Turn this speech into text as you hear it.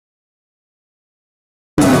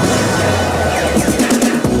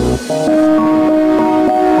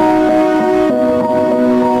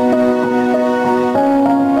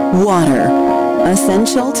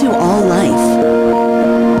essential to all life.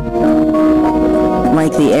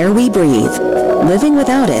 Like the air we breathe, living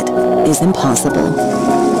without it is impossible.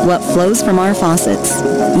 What flows from our faucets,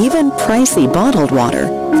 even pricey bottled water,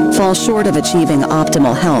 falls short of achieving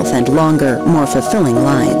optimal health and longer, more fulfilling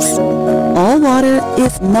lives. All water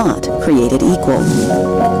is not created equal.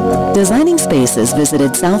 Designing Spaces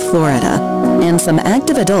visited South Florida and some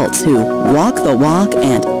active adults who walk the walk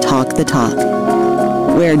and talk the talk,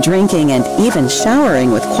 where drinking and even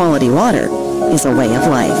showering with quality water is a way of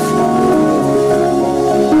life.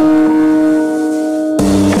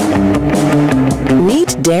 Meet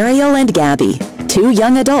Daryl and Gabby, two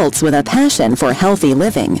young adults with a passion for healthy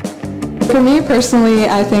living. For me personally,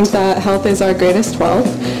 I think that health is our greatest wealth,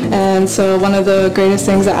 and so one of the greatest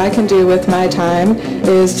things that I can do with my time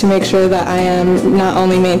is to make sure that I am not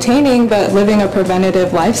only maintaining but living a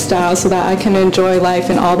preventative lifestyle so that I can enjoy life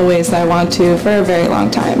in all the ways that I want to for a very long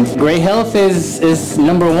time. Great health is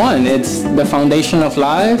number one. It's the foundation of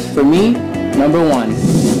life. For me, number one.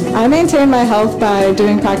 I maintain my health by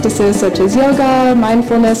doing practices such as yoga,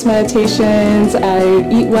 mindfulness meditations, I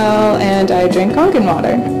eat well, and I drink Kangen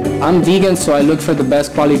water. I'm vegan, so I look for the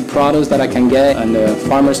best quality products that I can get on the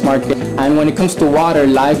farmer's market. And when it comes to water,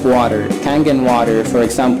 live water, Kangen water, for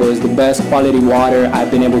example, is the best quality water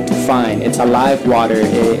I've been able to find. It's a live water.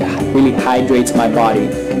 It really hydrates my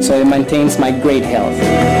body, so it maintains my great health.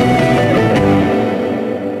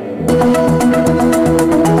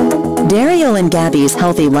 Daryl and Gabby's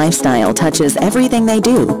healthy lifestyle touches everything they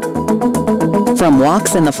do. From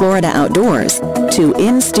walks in the Florida outdoors to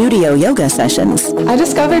in-studio yoga sessions. I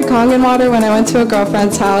discovered Kangen water when I went to a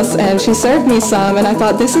girlfriend's house and she served me some and I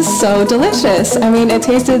thought, this is so delicious. I mean, it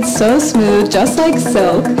tasted so smooth, just like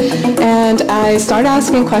silk. And I started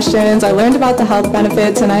asking questions, I learned about the health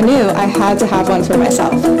benefits, and I knew I had to have one for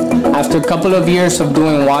myself. After a couple of years of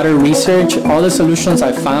doing water research, all the solutions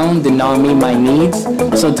I found did not meet my needs.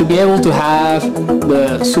 So to be able to have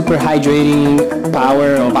the super hydrating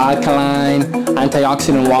power of alkaline,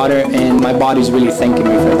 antioxidant water, and my body's really thanking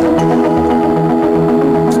me for that.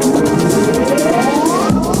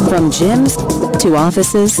 From gyms to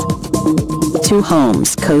offices to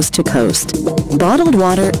homes, coast to coast, bottled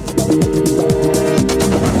water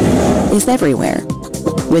is everywhere.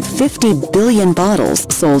 With 50 billion bottles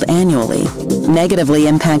sold annually, negatively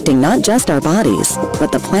impacting not just our bodies,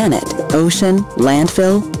 but the planet, ocean,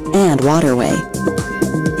 landfill, and waterway.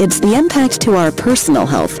 It's the impact to our personal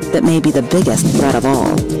health that may be the biggest threat of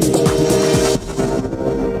all.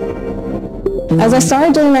 As I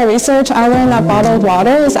started doing my research, I learned that bottled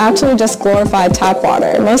water is actually just glorified tap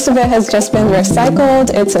water. Most of it has just been recycled,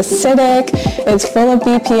 it's acidic, it's full of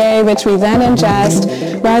BPA, which we then ingest,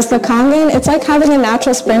 whereas the Kangen, it's like having a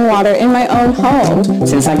natural spring water in my own home.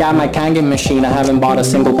 Since I got my Kangen machine, I haven't bought a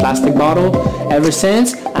single plastic bottle ever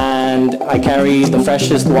since, and I carry the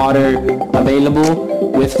freshest water available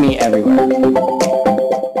with me everywhere.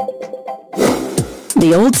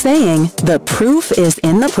 The old saying, the proof is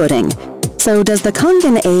in the pudding. So does the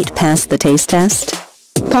Kangen 8 pass the taste test?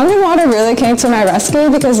 Kangen water really came to my rescue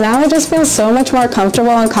because now I just feel so much more comfortable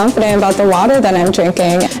and confident about the water that I'm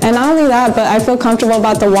drinking. And not only that, but I feel comfortable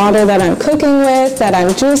about the water that I'm cooking with, that I'm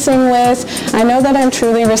juicing with. I know that I'm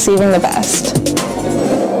truly receiving the best.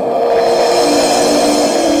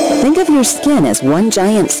 Think of your skin as one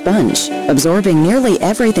giant sponge, absorbing nearly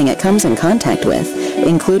everything it comes in contact with,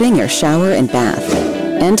 including your shower and bath.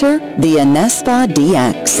 Enter the Anespa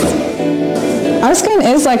DX. Our skin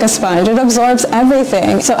is like a sponge. It absorbs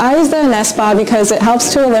everything. So I use the Anespa because it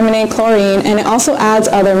helps to eliminate chlorine and it also adds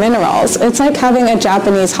other minerals. It's like having a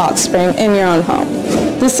Japanese hot spring in your own home.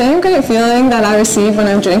 The same great feeling that I receive when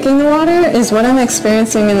I'm drinking the water is what I'm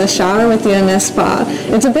experiencing in the shower with the Anespa.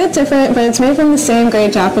 It's a bit different, but it's made from the same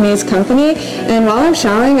great Japanese company. And while I'm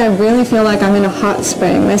showering, I really feel like I'm in a hot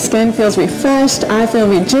spring. My skin feels refreshed, I feel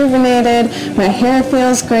rejuvenated, my hair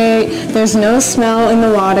feels great, there's no smell in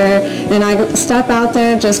the water, and I step out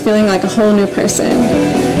there just feeling like a whole new person.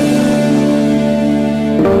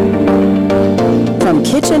 From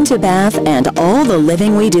kitchen to bath and all the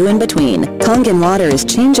living we do in between, Kangen water is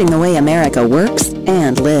changing the way America works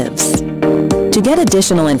and lives. To get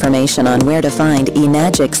additional information on where to find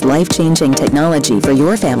Enagic's life-changing technology for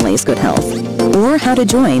your family's good health, or how to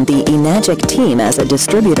join the Enagic team as a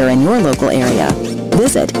distributor in your local area,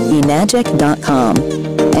 visit enagic.com.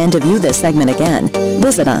 And to view this segment again,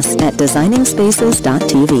 visit us at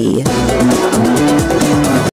designingspaces.tv.